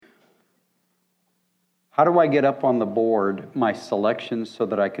How do I get up on the board my selections so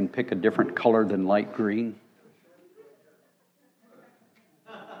that I can pick a different color than light green?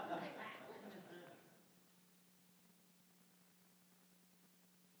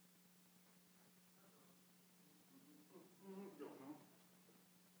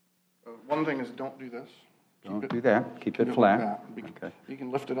 One thing is don't do this. Don't do that. Keep it flat. Okay. You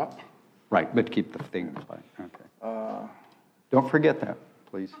can lift it up. Right, but keep the thing flat. Okay. Don't forget that,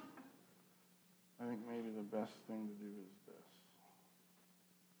 please. I think maybe the best thing to do is this.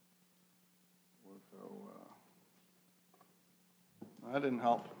 That didn't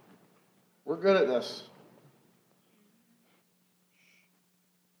help. We're good at this.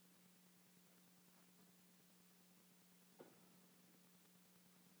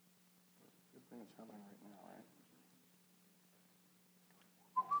 Good thing it's happening right now, right?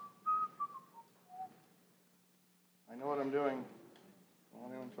 I know what I'm doing. Don't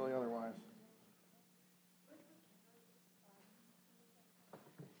let anyone tell you otherwise.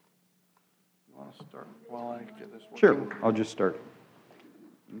 You want to start while I get this working? Sure, I'll just start.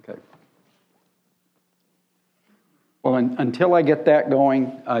 Okay. Well, until I get that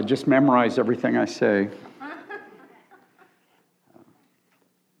going, just memorize everything I say.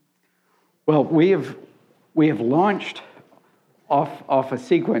 Well, we have launched off a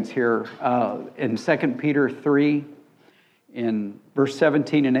sequence here in 2 Peter 3, in verse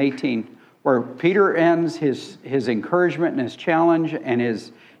 17 and 18, where Peter ends his encouragement and his challenge and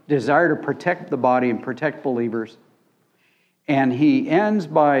his desire to protect the body and protect believers. And he ends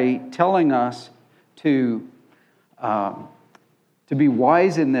by telling us to be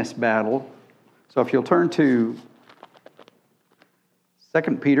wise in this battle. So if you'll turn to 2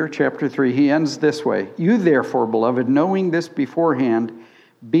 Peter chapter 3, he ends this way. You therefore, beloved, knowing this beforehand,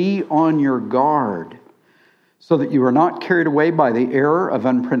 be on your guard, so that you are not carried away by the error of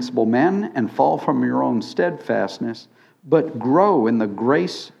unprincipled men and fall from your own steadfastness, but grow in the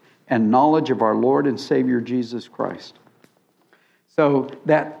grace and knowledge of our Lord and Savior Jesus Christ. So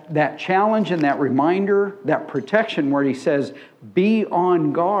that challenge and that reminder, that protection where he says, be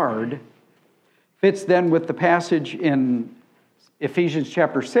on guard, fits then with the passage in Ephesians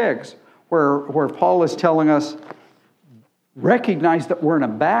chapter 6, where Paul is telling us, recognize that we're in a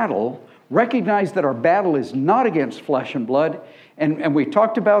battle, recognize that our battle is not against flesh and blood, and we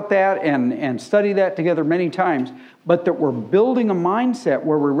talked about that and studied that together many times, but that we're building a mindset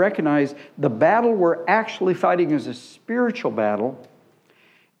where we recognize the battle we're actually fighting is a spiritual battle.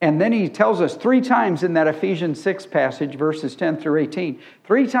 And then he tells us 3 times in that Ephesians 6 passage, verses 10 through 18,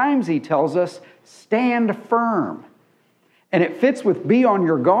 3 times he tells us, stand firm. And it fits with be on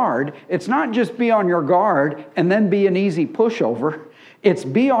your guard. It's not just be on your guard and then be an easy pushover. It's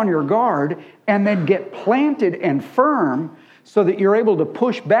be on your guard and then get planted and firm so that you're able to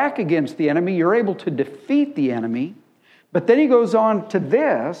push back against the enemy. You're able to defeat the enemy. But then he goes on to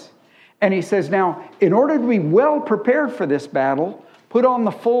this, and he says, now, in order to be well prepared for this battle, put on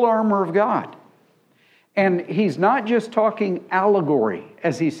the full armor of God. And he's not just talking allegory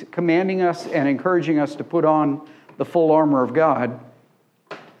as he's commanding us and encouraging us to put on the full armor of God.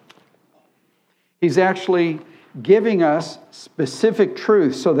 He's actually giving us specific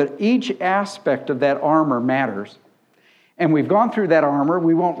truth so that each aspect of that armor matters. And we've gone through that armor.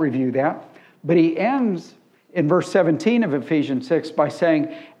 We won't review that. But he ends in verse 17 of Ephesians 6 by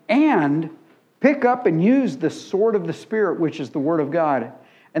saying, and pick up and use the sword of the Spirit, which is the Word of God.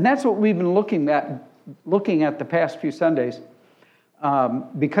 And that's what we've been looking at the past few Sundays.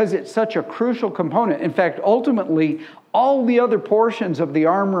 Because it's such a crucial component. In fact, ultimately, all the other portions of the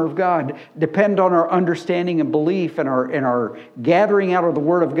armor of God depend on our understanding and belief and our gathering out of the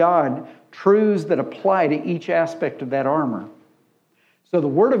Word of God truths that apply to each aspect of that armor. So the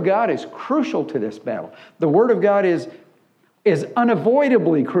Word of God is crucial to this battle. The Word of God is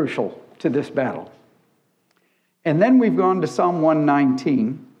unavoidably crucial to this battle. And then we've gone to Psalm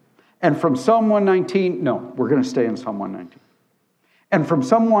 119. And from Psalm 119, no, we're going to stay in Psalm 119. And from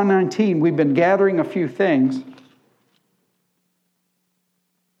Psalm 119, we've been gathering a few things.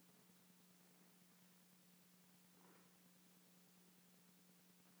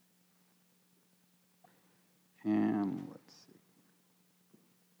 And let's see.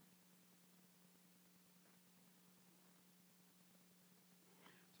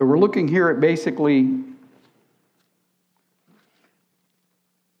 So we're looking here at basically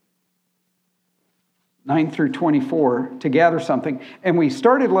 (9 through 24) to gather something. And we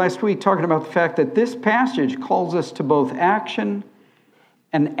started last week talking about the fact that this passage calls us to both action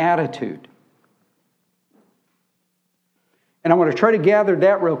and attitude. And I want to try to gather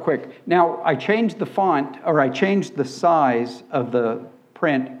that real quick. Now, I changed the font, or I changed the size of the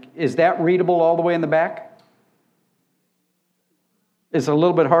print. Is that readable all the way in the back? Is it a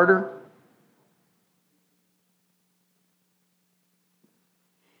little bit harder?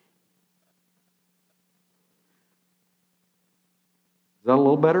 Is that a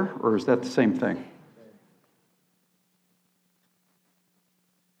little better, or is that the same thing?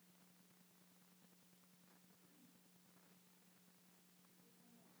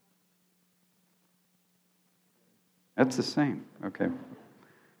 That's the same. Okay.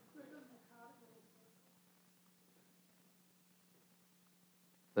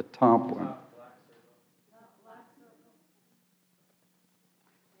 The top one.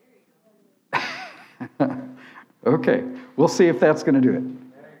 Okay. We'll see if that's going to do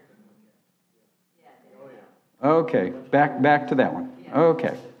it. Okay. Back to that one.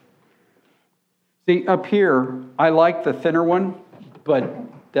 Okay. See, up here, I like the thinner one, but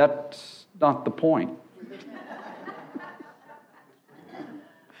that's not the point.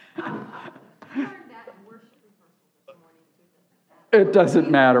 It doesn't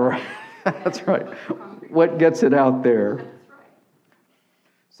matter. That's right. What gets it out there?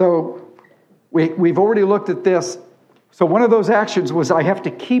 So we've already looked at this. So one of those actions was I have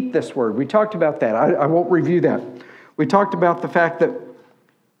to keep this word. We talked about that. I won't review that. We talked about the fact that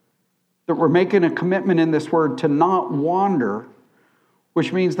we're making a commitment in this word to not wander,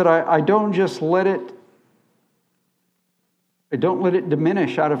 which means that I don't just let it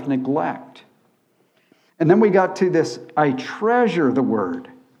diminish out of neglect. And then we got to this, I treasure the word.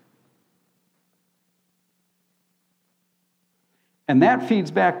 And that feeds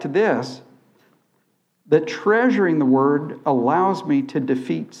back to this, that treasuring the word allows me to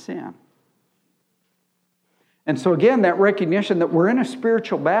defeat sin. And so again, that recognition that we're in a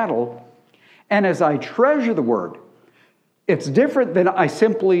spiritual battle, and as I treasure the word, it's different than I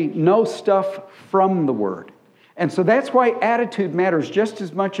simply know stuff from the word. And so that's why attitude matters just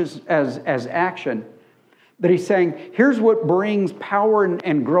as much as action. That he's saying, here's what brings power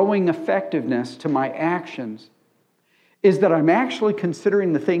and growing effectiveness to my actions, is that I'm actually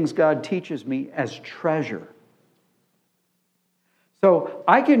considering the things God teaches me as treasure. So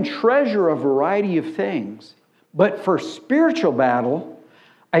I can treasure a variety of things, but for spiritual battle,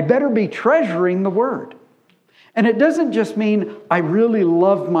 I better be treasuring the Word. And it doesn't just mean I really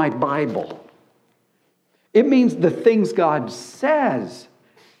love my Bible. It means the things God says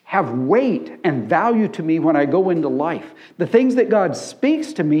have weight and value to me when I go into life. The things that God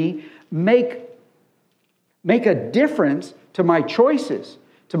speaks to me make a difference to my choices,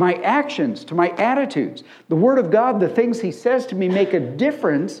 to my actions, to my attitudes. The Word of God, the things He says to me, make a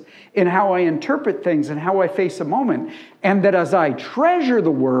difference in how I interpret things and how I face a moment. And that as I treasure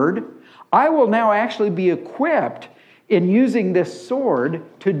the Word, I will now actually be equipped in using this sword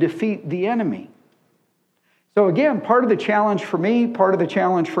to defeat the enemy. So again, part of the challenge for me, part of the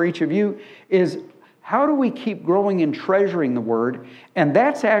challenge for each of you is how do we keep growing in treasuring the Word? And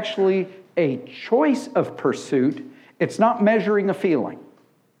that's actually a choice of pursuit. It's not measuring a feeling.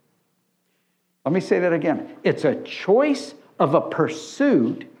 Let me say that again. It's a choice of a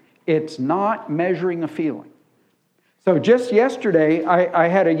pursuit. It's not measuring a feeling. So just yesterday, I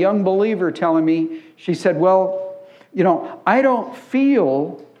had a young believer telling me, she said, well, I don't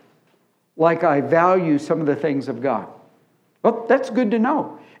feel like I value some of the things of God. Well, that's good to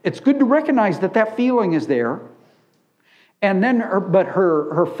know. It's good to recognize that feeling is there. And then,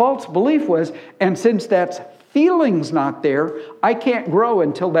 her false belief was, and since that feeling's not there, I can't grow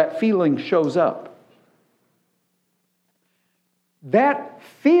until that feeling shows up. That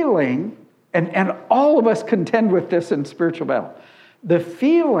feeling, and all of us contend with this in spiritual battle, the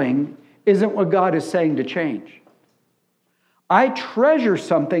feeling isn't what God is saying to change. I treasure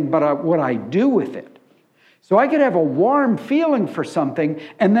something, but what I do with it. So I could have a warm feeling for something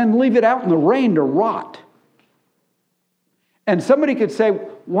and then leave it out in the rain to rot. And somebody could say,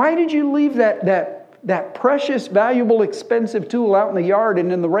 why did you leave that precious, valuable, expensive tool out in the yard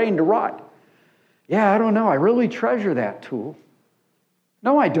and in the rain to rot? Yeah, I don't know. I really treasure that tool.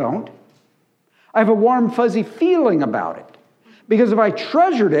 No, I don't. I have a warm, fuzzy feeling about it. Because if I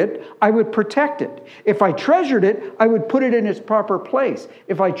treasured it, I would protect it. If I treasured it, I would put it in its proper place.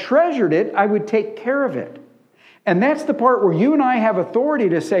 If I treasured it, I would take care of it. And that's the part where you and I have authority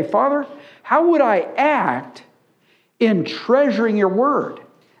to say, Father, how would I act in treasuring your word?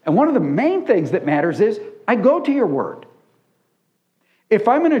 And one of the main things that matters is I go to your word. If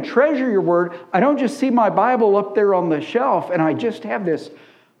I'm going to treasure your word, I don't just see my Bible up there on the shelf and I just have this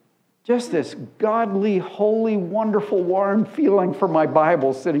godly, holy, wonderful, warm feeling for my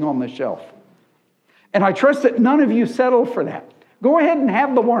Bible sitting on the shelf. And I trust that none of you settle for that. Go ahead and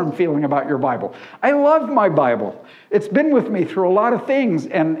have the warm feeling about your Bible. I love my Bible. It's been with me through a lot of things,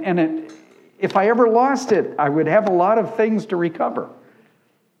 and if I ever lost it, I would have a lot of things to recover.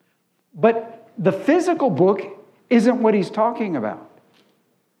 But the physical book isn't what he's talking about.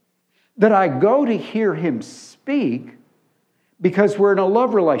 That I go to hear him speak because we're in a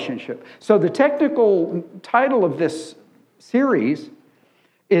love relationship. So the technical title of this series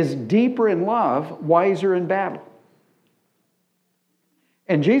is Deeper in Love, Wiser in Battle.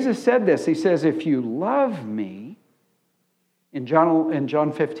 And Jesus said this. He says, if you love me, in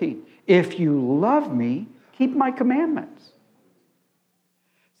John 15, if you love me, keep my commandments.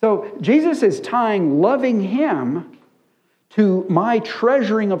 So Jesus is tying loving him to my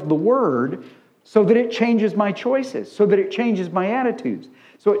treasuring of the word so that it changes my choices, so that it changes my attitudes,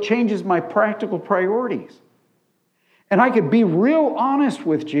 so it changes my practical priorities. And I could be real honest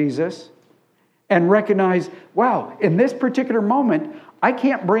with Jesus and recognize, wow, in this particular moment, I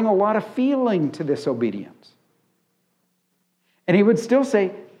can't bring a lot of feeling to this obedience. And he would still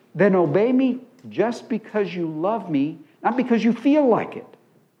say, then obey me just because you love me, not because you feel like it.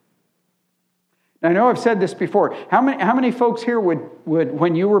 Now, I know I've said this before. How many folks here would,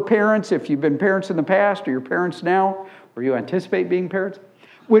 when you were parents, if you've been parents in the past or you're parents now, or you anticipate being parents,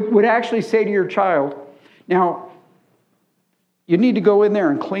 would actually say to your child, now, you need to go in there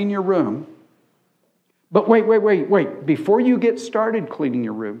and clean your room. But wait. Before you get started cleaning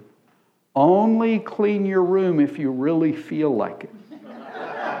your room, only clean your room if you really feel like it.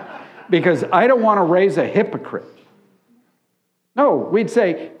 Because I don't want to raise a hypocrite. No, we'd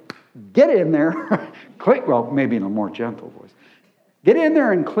say, get in there. Well, maybe in a more gentle voice. Get in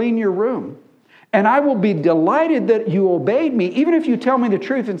there and clean your room. And I will be delighted that you obeyed me, even if you tell me the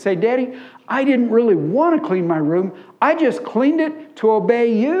truth and say, Daddy, I didn't really want to clean my room. I just cleaned it to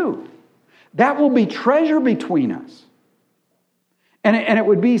obey you. That will be treasure between us. And it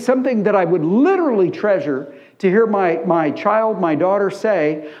would be something that I would literally treasure to hear my child, my daughter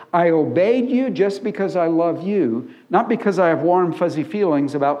say, I obeyed you just because I love you, not because I have warm, fuzzy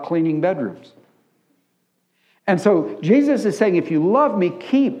feelings about cleaning bedrooms. And so Jesus is saying, if you love me,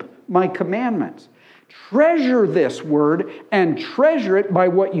 keep my commandments. Treasure this word and treasure it by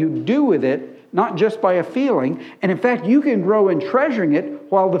what you do with it, not just by a feeling. And in fact, you can grow in treasuring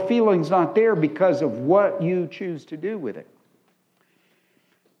it while the feeling's not there because of what you choose to do with it.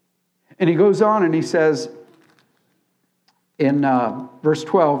 And he goes on and he says, in verse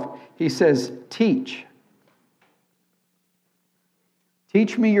 12, he says, teach.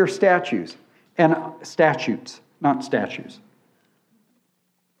 Teach me your statutes, not statues.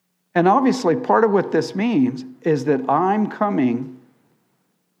 And obviously, part of what this means is that I'm coming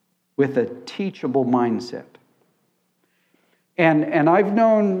with a teachable mindset. And I've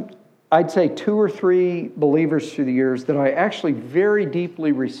known, I'd say 2 or 3 believers through the years that I actually very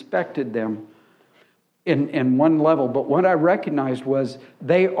deeply respected them in one level. But what I recognized was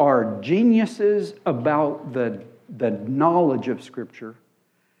they are geniuses about the knowledge of Scripture.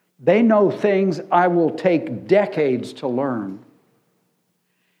 They know things I will take decades to learn.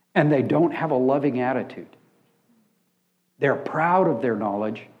 And they don't have a loving attitude. They're proud of their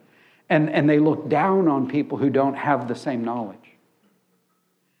knowledge. And they look down on people who don't have the same knowledge.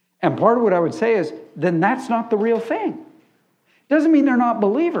 And part of what I would say is, then that's not the real thing. Doesn't mean they're not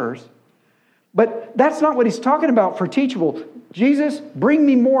believers. But that's not what he's talking about for teachable. Jesus, bring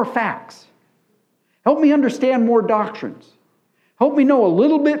me more facts. Help me understand more doctrines. Help me know a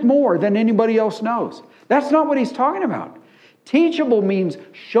little bit more than anybody else knows. That's not what he's talking about. Teachable means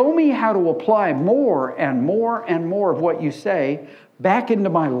show me how to apply more and more and more of what you say back into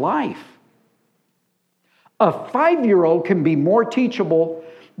my life. A 5-year-old can be more teachable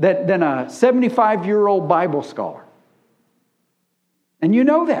than a 75-year-old Bible scholar. And you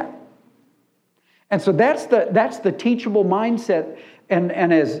know that. And so that's the teachable mindset. And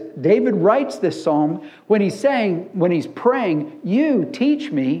as David writes this psalm, when he's praying, you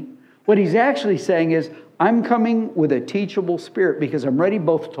teach me, what he's actually saying is, I'm coming with a teachable spirit because I'm ready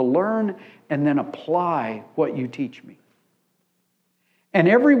both to learn and then apply what you teach me. And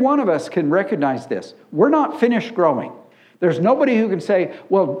every one of us can recognize this. We're not finished growing. There's nobody who can say,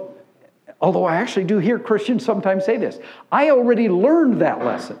 well, although I actually do hear Christians sometimes say this, I already learned that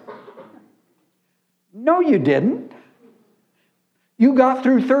lesson. No, you didn't. You got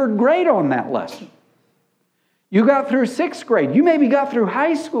through 3rd grade on that lesson. You got through 6th grade. You maybe got through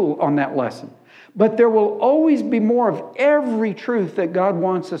high school on that lesson. But there will always be more of every truth that God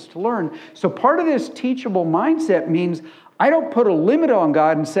wants us to learn. So part of this teachable mindset means I don't put a limit on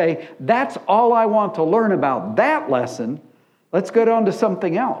God and say, that's all I want to learn about that lesson. Let's go on to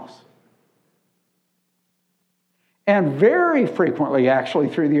something else. And very frequently, actually,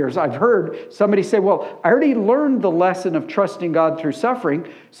 through the years, I've heard somebody say, well, I already learned the lesson of trusting God through suffering,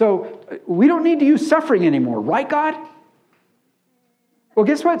 so we don't need to use suffering anymore. Right, God? Well,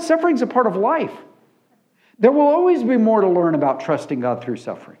 guess what? Suffering's a part of life. There will always be more to learn about trusting God through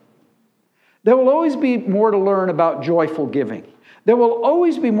suffering. There will always be more to learn about joyful giving. There will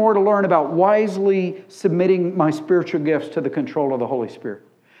always be more to learn about wisely submitting my spiritual gifts to the control of the Holy Spirit.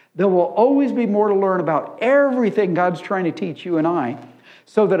 There will always be more to learn about everything God's trying to teach you and I,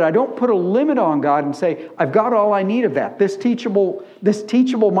 so that I don't put a limit on God and say, I've got all I need of that. This teachable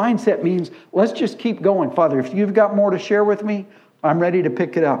mindset means, let's just keep going. Father, if you've got more to share with me, I'm ready to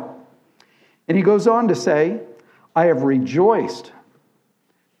pick it up. And he goes on to say, I have rejoiced.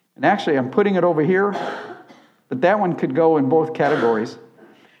 And actually, I'm putting it over here, but that one could go in both categories.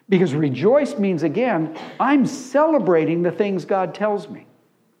 Because rejoice means, again, I'm celebrating the things God tells me.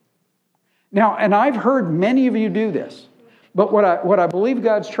 Now, and I've heard many of you do this. But what I believe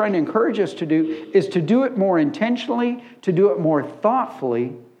God's trying to encourage us to do is to do it more intentionally, to do it more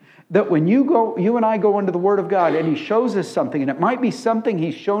thoughtfully, that when you and I go into the Word of God and He shows us something, and it might be something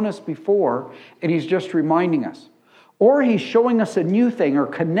He's shown us before and He's just reminding us, or He's showing us a new thing or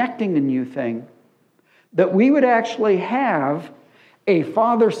connecting a new thing, that we would actually have a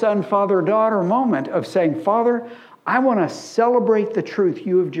father-son, father-daughter moment of saying, Father, I want to celebrate the truth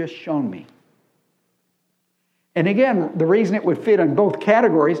you have just shown me. And again, the reason it would fit in both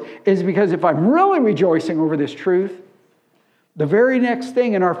categories is because if I'm really rejoicing over this truth, the very next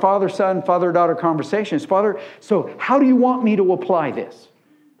thing in our father-son, father-daughter conversation is, Father, so how do you want me to apply this?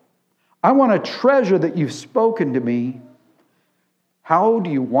 I want to treasure that you've spoken to me. How do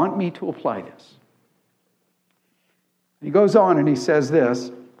you want me to apply this? He goes on and he says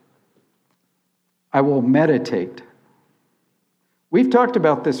this, I will meditate. We've talked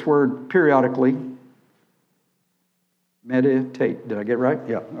about this word periodically. Meditate. Did I get it right?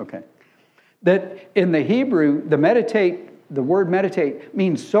 Yeah, okay. That in the Hebrew, the word meditate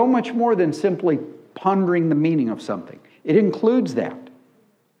means so much more than simply pondering the meaning of something. It includes that.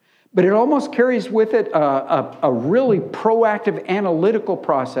 But it almost carries with it a really proactive analytical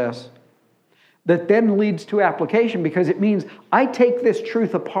process that then leads to application, because it means I take this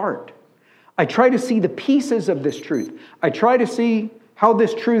truth apart. I try to see the pieces of this truth. I try to see how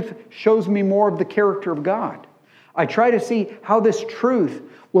this truth shows me more of the character of God. I try to see how this truth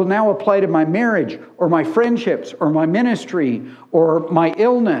will now apply to my marriage or my friendships or my ministry or my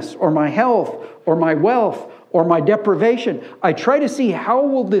illness or my health or my wealth or my deprivation. I try to see how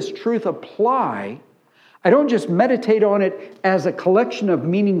will this truth apply. I don't just meditate on it as a collection of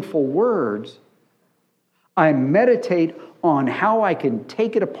meaningful words. I meditate on how I can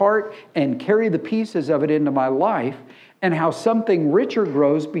take it apart and carry the pieces of it into my life, and how something richer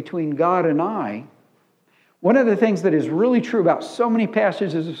grows between God and I. One of the things that is really true about so many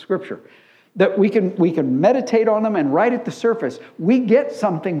passages of Scripture, that we can meditate on them, and right at the surface, we get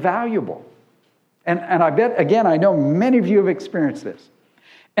something valuable. And I bet, again, I know many of you have experienced this.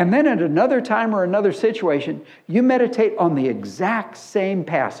 And then at another time or another situation, you meditate on the exact same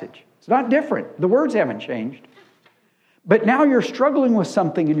passage. It's not different. The words haven't changed. But now you're struggling with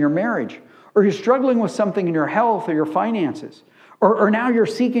something in your marriage, or you're struggling with something in your health or your finances. Or now you're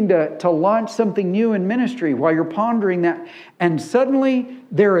seeking to launch something new in ministry while you're pondering that. And suddenly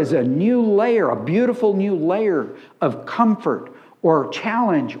there is a new layer, a beautiful new layer of comfort or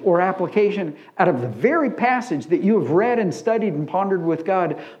challenge or application out of the very passage that you have read and studied and pondered with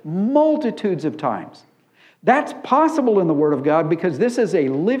God multitudes of times. That's possible in the Word of God because this is a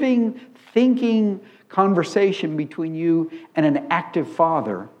living, thinking conversation between you and an active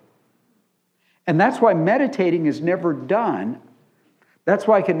Father. And that's why meditating is never done. That's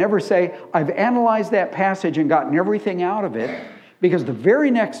why I can never say, I've analyzed that passage and gotten everything out of it, because the very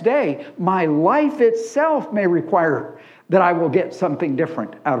next day, my life itself may require that I will get something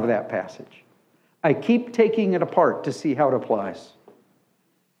different out of that passage. I keep taking it apart to see how it applies.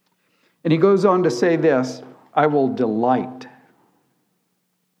 And he goes on to say this, I will delight.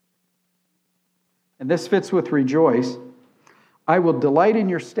 And this fits with rejoice. I will delight in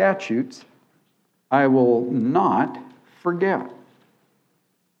your statutes. I will not forget.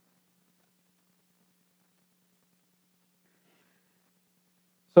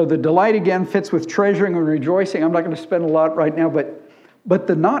 So the delight again fits with treasuring and rejoicing. I'm not going to spend a lot right now, but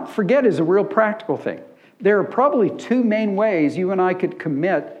the not forget is a real practical thing. There are probably two main ways you and I could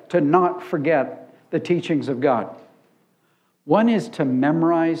commit to not forget the teachings of God. One is to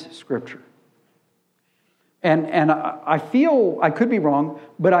memorize Scripture. And I feel, I could be wrong,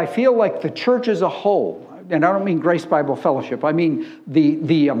 but I feel like the church as a whole, and I don't mean Grace Bible Fellowship, I mean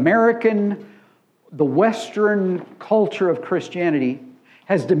the American, the Western culture of Christianity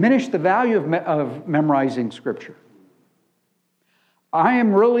has diminished the value of memorizing Scripture. I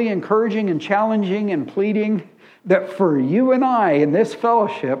am really encouraging and challenging and pleading that for you and I in this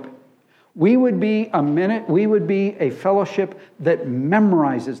fellowship, we would be a fellowship that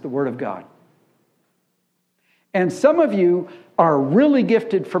memorizes the Word of God. And some of you are really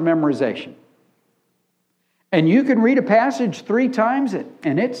gifted for memorization. And you can read a passage 3 times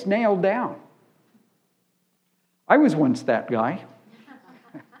and it's nailed down. I was once that guy.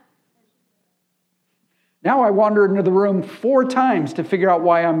 Now I wander into the room 4 times to figure out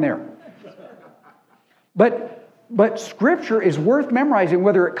why I'm there. But Scripture is worth memorizing,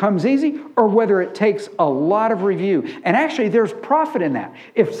 whether it comes easy or whether it takes a lot of review. And actually, there's profit in that.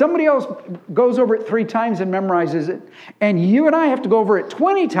 If somebody else goes over it 3 times and memorizes it, and you and I have to go over it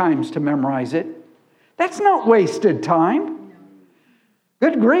 20 times to memorize it, that's not wasted time.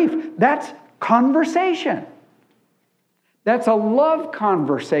 Good grief, that's conversation. That's a love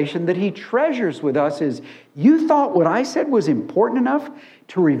conversation that He treasures with us. Is you thought what I said was important enough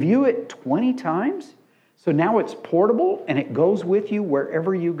to review it 20 times? So now it's portable and it goes with you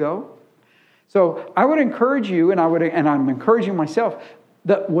wherever you go. So I would encourage you, and I'm encouraging myself,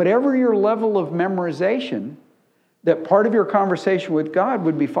 that whatever your level of memorization, that part of your conversation with God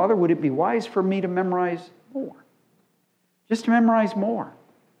would be, Father, would it be wise for me to memorize more? Just to memorize more.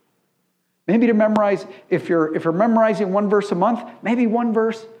 Maybe to memorize, if you're memorizing 1 verse a month, maybe 1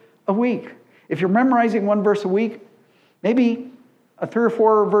 verse a week. If you're memorizing 1 verse a week, maybe a 3 or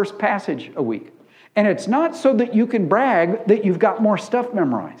 4 verse passage a week. And it's not so that you can brag that you've got more stuff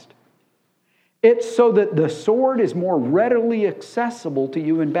memorized. It's so that the sword is more readily accessible to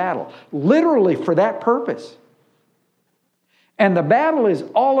you in battle. Literally for that purpose. And the battle is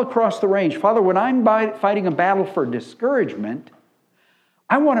all across the range. Father, when I'm fighting a battle for discouragement,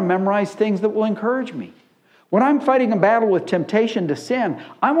 I want to memorize things that will encourage me. When I'm fighting a battle with temptation to sin,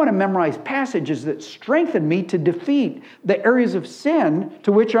 I want to memorize passages that strengthen me to defeat the areas of sin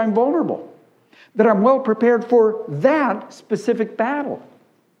to which I'm vulnerable. That I'm well prepared for that specific battle.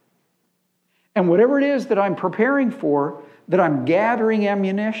 And whatever it is that I'm preparing for, that I'm gathering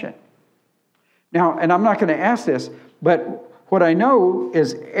ammunition. Now, and I'm not going to ask this, but what I know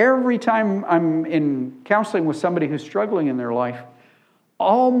is every time I'm in counseling with somebody who's struggling in their life,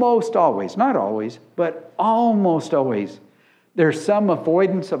 almost always, not always, but almost always, there's some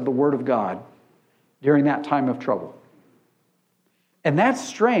avoidance of the Word of God during that time of trouble. And that's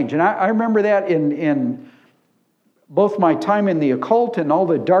strange. And I remember that in both my time in the occult and all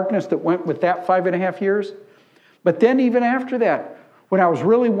the darkness that went with that 5.5 years. But then even after that, when I was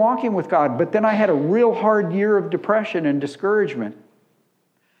really walking with God, but then I had a real hard year of depression and discouragement,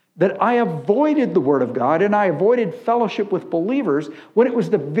 that I avoided the Word of God and I avoided fellowship with believers when it was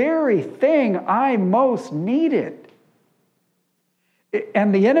the very thing I most needed.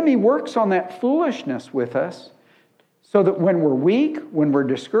 And the enemy works on that foolishness with us, so that when we're weak, when we're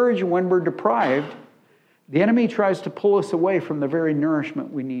discouraged, and when we're deprived, the enemy tries to pull us away from the very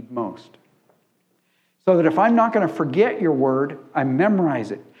nourishment we need most. So that if I'm not going to forget your word, I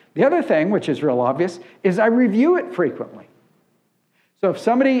memorize it. The other thing, which is real obvious, is I review it frequently. So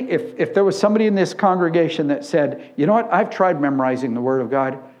if there was somebody in this congregation that said, you know what, I've tried memorizing the Word of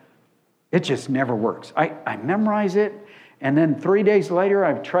God, it just never works. I memorize it, and then 3 days later,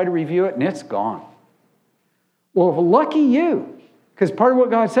 I've tried to review it, and it's gone. Well, lucky you, because part of what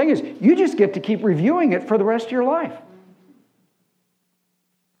God's saying is you just get to keep reviewing it for the rest of your life.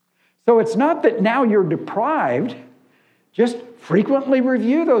 So it's not that now you're deprived. Just frequently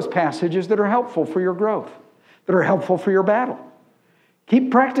review those passages that are helpful for your growth, that are helpful for your battle.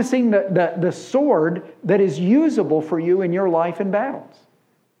 Keep practicing the sword that is usable for you in your life and battles.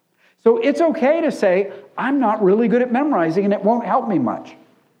 So it's okay to say, I'm not really good at memorizing and it won't help me much.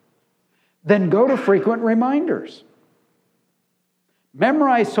 Then go to frequent reminders.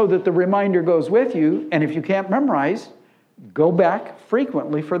 Memorize so that the reminder goes with you, and if you can't memorize, go back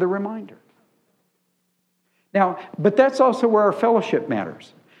frequently for the reminder. Now, but that's also where our fellowship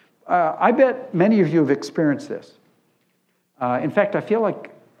matters. I bet many of you have experienced this. In fact, I feel like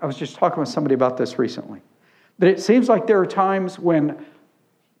I was just talking with somebody about this recently. That it seems like there are times when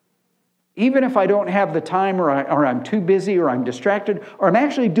even if I don't have the time or I'm too busy or I'm distracted or I'm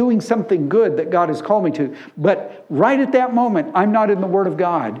actually doing something good that God has called me to, but right at that moment, I'm not in the Word of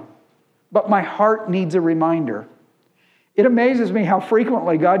God, but my heart needs a reminder. It amazes me how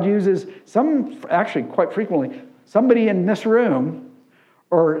frequently God uses quite frequently, somebody in this room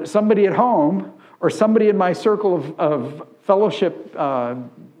or somebody at home or somebody in my circle of fellowship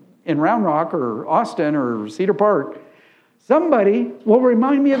in Round Rock or Austin or Cedar Park. Somebody will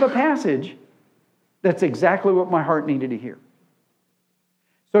remind me of a passage that's exactly what my heart needed to hear.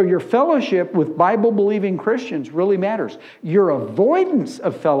 So your fellowship with Bible-believing Christians really matters. Your avoidance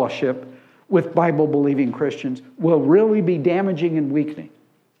of fellowship with Bible-believing Christians will really be damaging and weakening.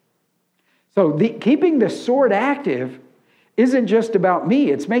 So keeping the sword active isn't just about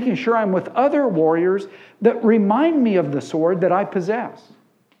me. It's making sure I'm with other warriors that remind me of the sword that I possess.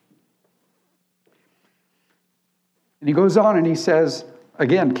 And he goes on and he says,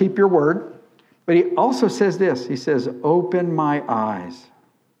 again, keep your word. But he also says this. He says, open my eyes.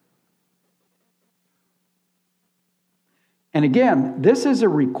 And again, this is a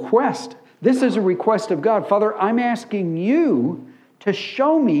request. This is a request of God. Father, I'm asking you to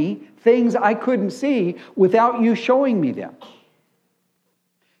show me things I couldn't see without you showing me them.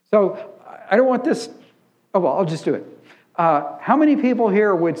 So I don't want this. Oh, well, I'll just do it. How many people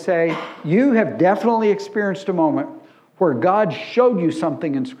here would say you have definitely experienced a moment where God showed you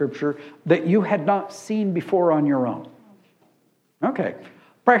something in Scripture that you had not seen before on your own? Okay.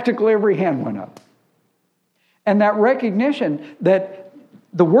 Practically every hand went up. And that recognition that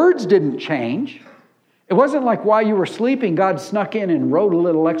the words didn't change. It wasn't like while you were sleeping, God snuck in and wrote a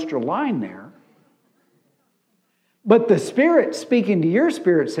little extra line there. But the Spirit speaking to your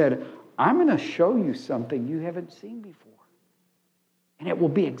spirit said, I'm going to show you something you haven't seen before. And it will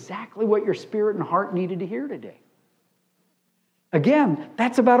be exactly what your spirit and heart needed to hear today. Again,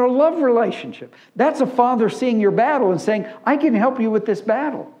 that's about a love relationship. That's a father seeing your battle and saying, I can help you with this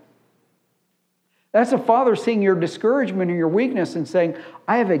battle. That's a father seeing your discouragement or your weakness and saying,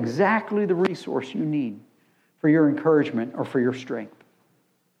 I have exactly the resource you need for your encouragement or for your strength.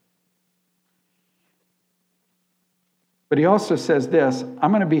 But he also says this,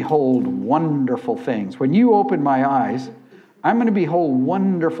 I'm going to behold wonderful things. When you open my eyes, I'm going to behold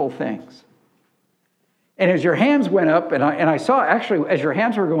wonderful things. And as your hands went up, and I saw actually as your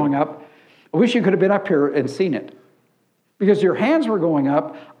hands were going up, I wish you could have been up here and seen it. Because your hands were going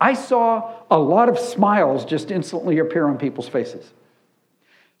up, I saw a lot of smiles just instantly appear on people's faces.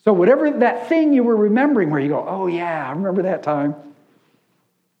 So whatever that thing you were remembering where you go, oh yeah, I remember that time.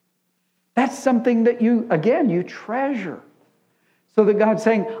 That's something that you treasure. So that God's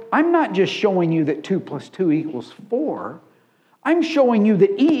saying, I'm not just showing you that 2 + 2 = 4. I'm showing you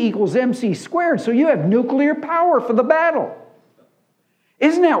that E = mc squared, so you have nuclear power for the battle.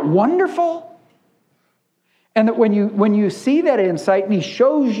 Isn't that wonderful? And that when you see that insight and he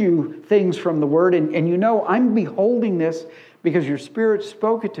shows you things from the Word and you know, I'm beholding this because your Spirit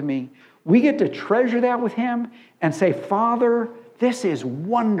spoke it to me, we get to treasure that with him and say, Father, this is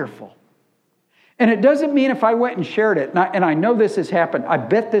wonderful. And it doesn't mean if I went and shared it, and I know this has happened, I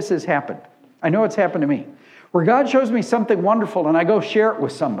bet this has happened. I know it's happened to me. Where God shows me something wonderful and I go share it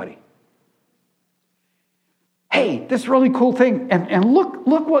with somebody. Hey, this really cool thing. And look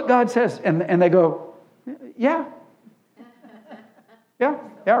what God says. And they go, yeah. Yeah,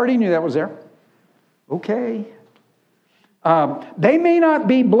 I already knew that was there. Okay. They may not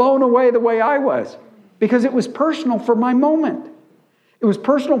be blown away the way I was because it was personal for my moment. It was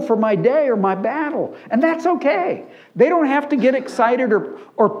personal for my day or my battle. And that's okay. They don't have to get excited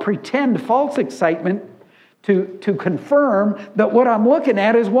or pretend false excitement to confirm that what I'm looking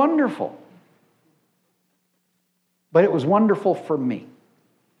at is wonderful. But it was wonderful for me.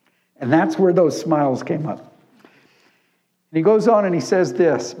 And that's where those smiles came up. And he goes on and he says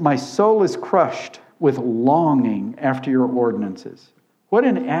this, my soul is crushed with longing after your ordinances. What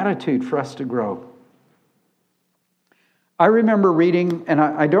an attitude for us to grow. I remember reading, and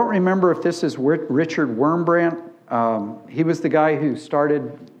I don't remember if this is Richard Wurmbrand. He was the guy who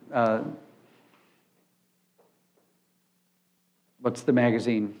started, what's the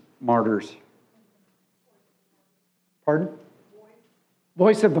magazine? Martyrs. Pardon?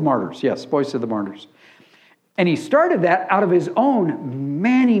 Voice of the Martyrs. Yes, Voice of the Martyrs. And he started that out of his own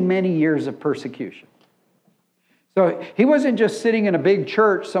many, many years of persecution. So he wasn't just sitting in a big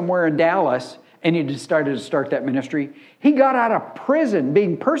church somewhere in Dallas and he decided to start that ministry. He got out of prison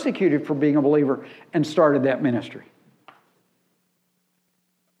being persecuted for being a believer and started that ministry.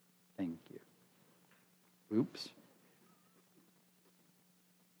 Thank you. Oops.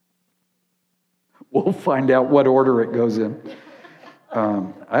 We'll find out what order it goes in.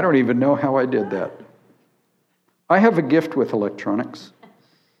 I don't even know how I did that. I have a gift with electronics.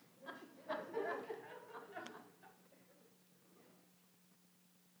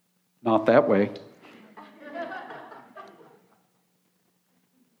 Not that way.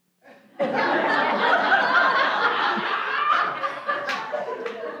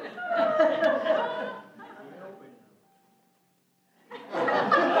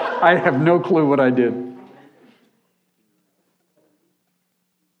 I have no clue what I did.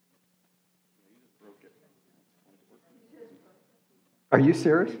 Are you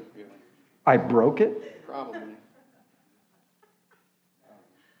serious? Yeah. I broke it? Probably.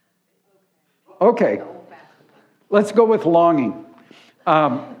 Okay. Let's go with longing.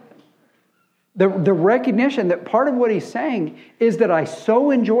 The recognition that part of what he's saying is that I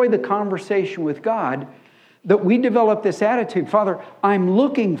so enjoy the conversation with God that we develop this attitude, Father, I'm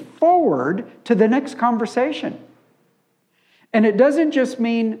looking forward to the next conversation. And it doesn't just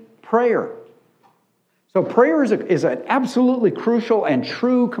mean prayer. So prayer is an absolutely crucial and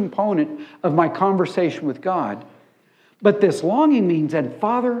true component of my conversation with God. But this longing means that,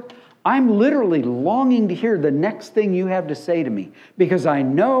 Father, I'm literally longing to hear the next thing you have to say to me because I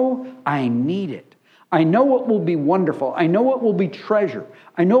know I need it. I know it will be wonderful. I know it will be treasure.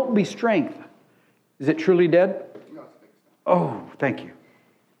 I know it will be strength. Is it truly dead? No, it's fixed. Oh, thank you.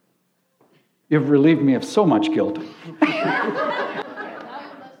 You've relieved me of so much guilt.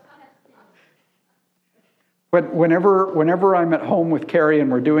 But whenever I'm at home with Carrie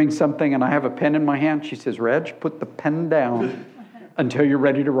and we're doing something and I have a pen in my hand, she says, Reg, put the pen down until you're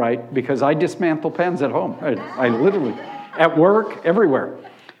ready to write, because I dismantle pens at home. I literally, at work, everywhere.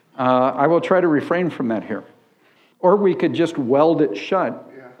 I will try to refrain from that here. Or we could just weld it shut.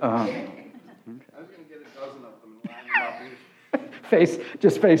 Yeah. I was going to get a dozen of them and line them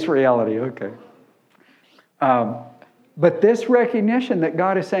up. Face reality, okay. But this recognition that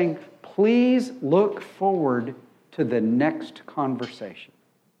God is saying, please look forward to the next conversation.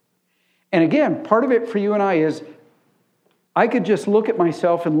 And again, part of it for you and I is, I could just look at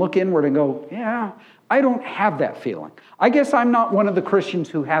myself and look inward and go, yeah, I don't have that feeling. I guess I'm not one of the Christians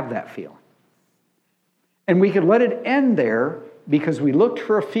who have that feeling. And we could let it end there because we looked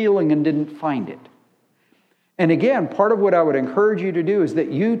for a feeling and didn't find it. And again, part of what I would encourage you to do is that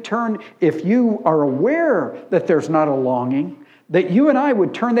you turn, if you are aware that there's not a longing, that you and I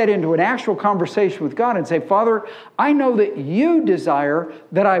would turn that into an actual conversation with God and say, Father, I know that you desire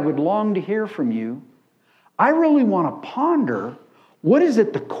that I would long to hear from you. I really want to ponder what is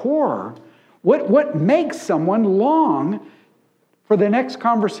at the core, what makes someone long for the next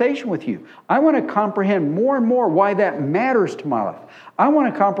conversation with you. I want to comprehend more and more why that matters to my life. I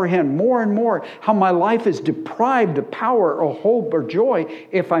want to comprehend more and more how my life is deprived of power or hope or joy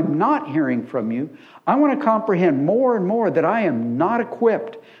if I'm not hearing from you. I want to comprehend more and more that I am not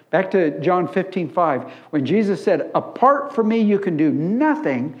equipped. Back to John 15:5, when Jesus said, apart from me you can do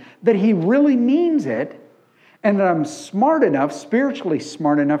nothing, that he really means it. And that I'm smart enough, spiritually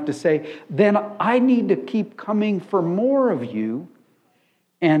smart enough to say, then I need to keep coming for more of you.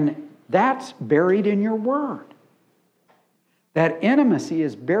 And that's buried in your word. That intimacy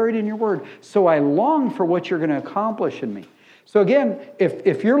is buried in your word. So I long for what you're going to accomplish in me. So again,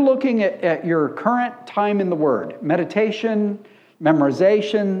 if you're looking at your current time in the word, meditation,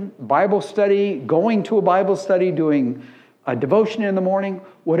 memorization, Bible study, going to a Bible study, doing a devotion in the morning,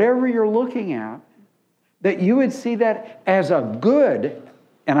 whatever you're looking at, that you would see that as a good,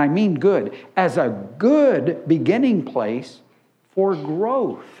 and I mean good, as a good beginning place for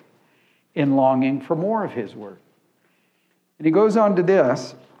growth in longing for more of his word. And he goes on to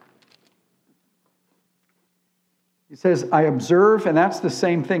this. He says, I observe, and that's the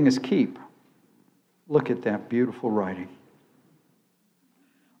same thing as keep. Look at that beautiful writing.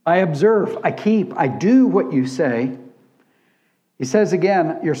 I observe, I keep, I do what you say. He says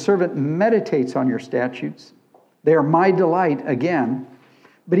again, your servant meditates on your statutes. They are my delight again.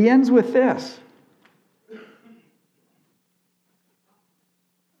 But he ends with this.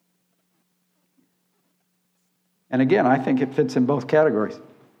 And again, I think it fits in both categories.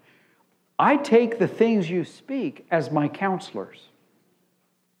 I take the things you speak as my counselors.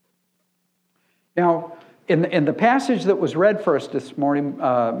 Now, in the passage that was read for us this morning,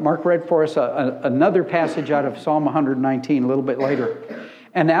 Mark read for us another passage out of Psalm 119 a little bit later.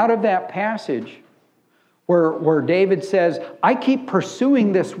 And out of that passage, where David says, I keep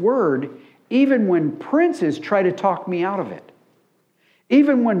pursuing this word even when princes try to talk me out of it.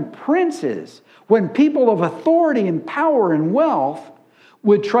 Even when princes, when people of authority and power and wealth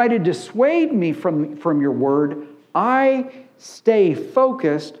would try to dissuade me from your word, I stay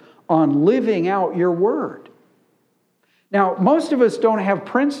focused on living out your word. Now, most of us don't have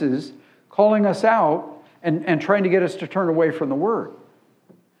princes calling us out and trying to get us to turn away from the word.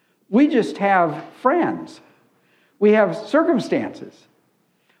 We just have friends. We have circumstances.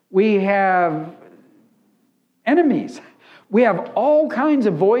 We have enemies. We have all kinds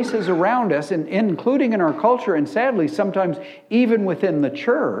of voices around us, and including in our culture, and sadly, sometimes even within the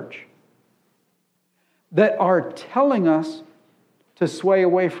church, that are telling us to sway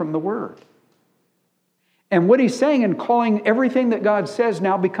away from the word. And what he's saying in calling everything that God says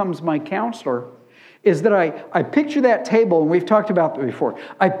now becomes my counselor is that I picture that table, and we've talked about that before.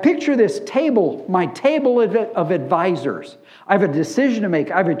 I picture this table, my table of advisors. I have a decision to make.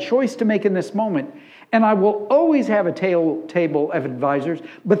 I have a choice to make in this moment. And I will always have a table of advisors,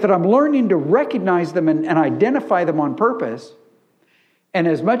 but that I'm learning to recognize them and identify them on purpose. And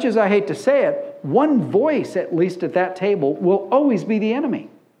as much as I hate to say it, one voice, at least at that table, will always be the enemy.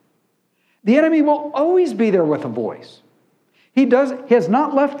 The enemy will always be there with a voice. He has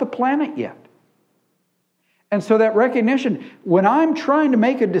not left the planet yet. And so that recognition, when I'm trying to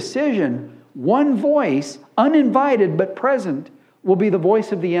make a decision, one voice, uninvited but present, will be the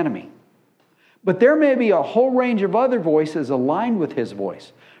voice of the enemy. But there may be a whole range of other voices aligned with his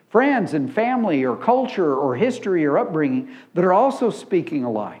voice. Friends and family or culture or history or upbringing that are also speaking a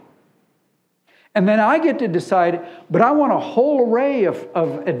lie. And then I get to decide, but I want a whole array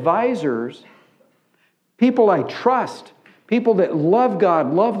of advisors, people I trust, people that love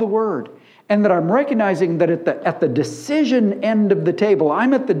God, love the Word, and that I'm recognizing that at the decision end of the table,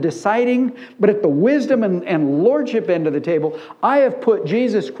 I'm at the deciding, but at the wisdom and lordship end of the table, I have put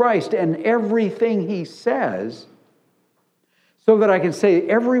Jesus Christ and everything He says so that I can say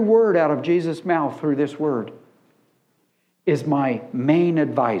every word out of Jesus' mouth through this Word is my main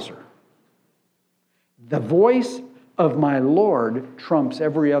advisor. The voice of my Lord trumps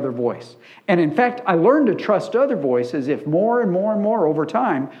every other voice. And in fact, I learned to trust other voices if more and more and more over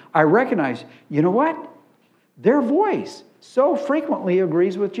time, I recognize, you know what? Their voice so frequently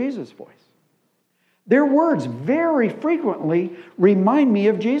agrees with Jesus' voice. Their words very frequently remind me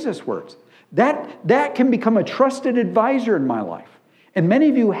of Jesus' words. That can become a trusted advisor in my life. And many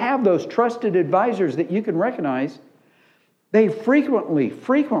of you have those trusted advisors that you can recognize. They frequently,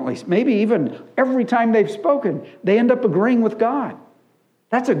 maybe even every time they've spoken, they end up agreeing with God.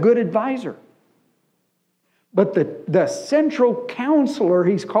 That's a good advisor. But the central counselor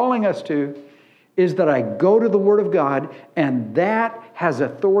He's calling us to is that I go to the Word of God, and that has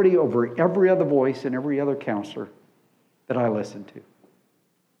authority over every other voice and every other counselor that I listen to.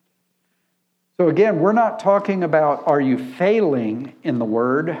 So again, we're not talking about are you failing in the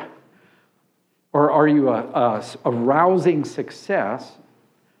Word, or are you a rousing success?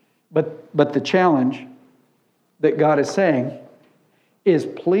 But the challenge that God is saying is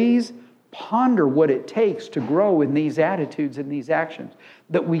please ponder what it takes to grow in these attitudes and these actions.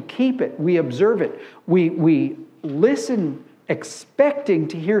 That we keep it, we observe it, we listen expecting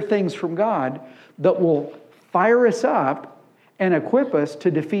to hear things from God that will fire us up and equip us to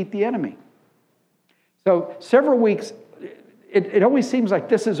defeat the enemy. So several weeks, it always seems like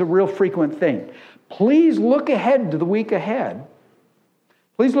this is a real frequent thing. Please look ahead to the week ahead.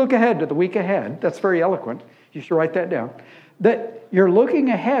 Please look ahead to the week ahead. That's very eloquent. You should write that down. That you're looking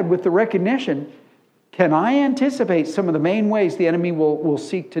ahead with the recognition, can I anticipate some of the main ways the enemy will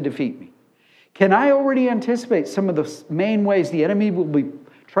seek to defeat me? Can I already anticipate some of the main ways the enemy will be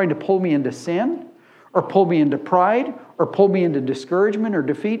trying to pull me into sin? Or pull me into pride? Or pull me into discouragement or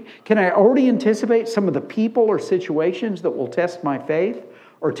defeat? Can I already anticipate some of the people or situations that will test my faith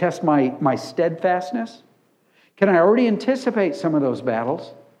or test my steadfastness? Can I already anticipate some of those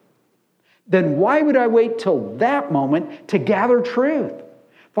battles? Then why would I wait till that moment to gather truth?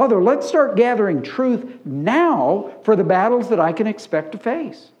 Father, let's start gathering truth now for the battles that I can expect to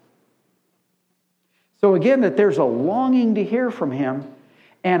face. So again, that there's a longing to hear from Him,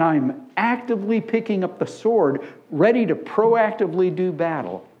 and I'm actively picking up the sword, ready to proactively do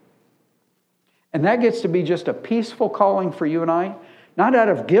battle. And that gets to be just a peaceful calling for you and I, not out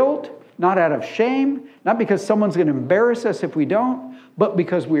of guilt, not out of shame, not because someone's going to embarrass us if we don't, but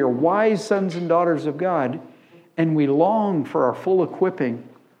because we are wise sons and daughters of God, and we long for our full equipping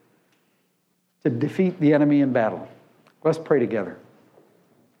to defeat the enemy in battle. Let's pray together.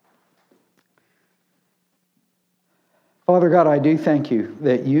 Father God, I do thank you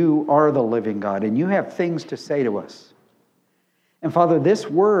that you are the living God, and you have things to say to us. And Father, this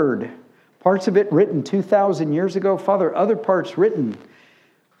word, parts of it written 2,000 years ago, Father, other parts written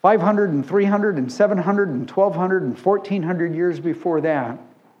 500 and 300 and 700 and 1,200 and 1,400 years before that.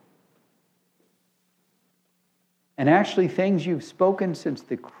 And actually things you've spoken since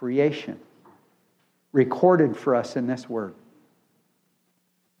the creation, recorded for us in this word.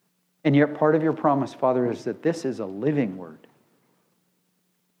 And yet part of your promise, Father, is that this is a living word.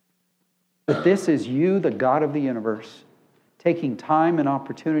 That this is you, the God of the universe, taking time and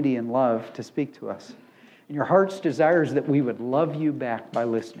opportunity and love to speak to us. And your heart's desire is that we would love you back by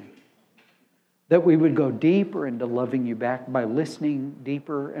listening. That we would go deeper into loving you back by listening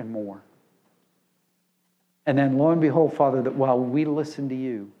deeper and more. And then lo and behold, Father, that while we listen to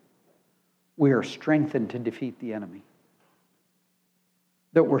you, we are strengthened to defeat the enemy.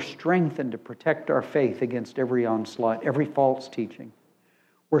 that we're strengthened to protect our faith against every onslaught, every false teaching.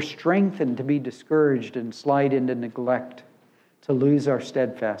 We're strengthened to be discouraged and slide into neglect, to lose our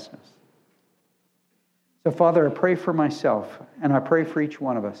steadfastness. So, Father, I pray for myself, and I pray for each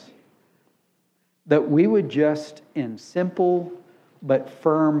one of us, that we would just, in simple but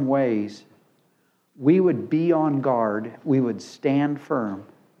firm ways, we would be on guard, we would stand firm,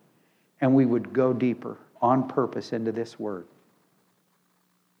 and we would go deeper on purpose into this word.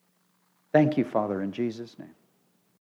 Thank you, Father, in Jesus' name.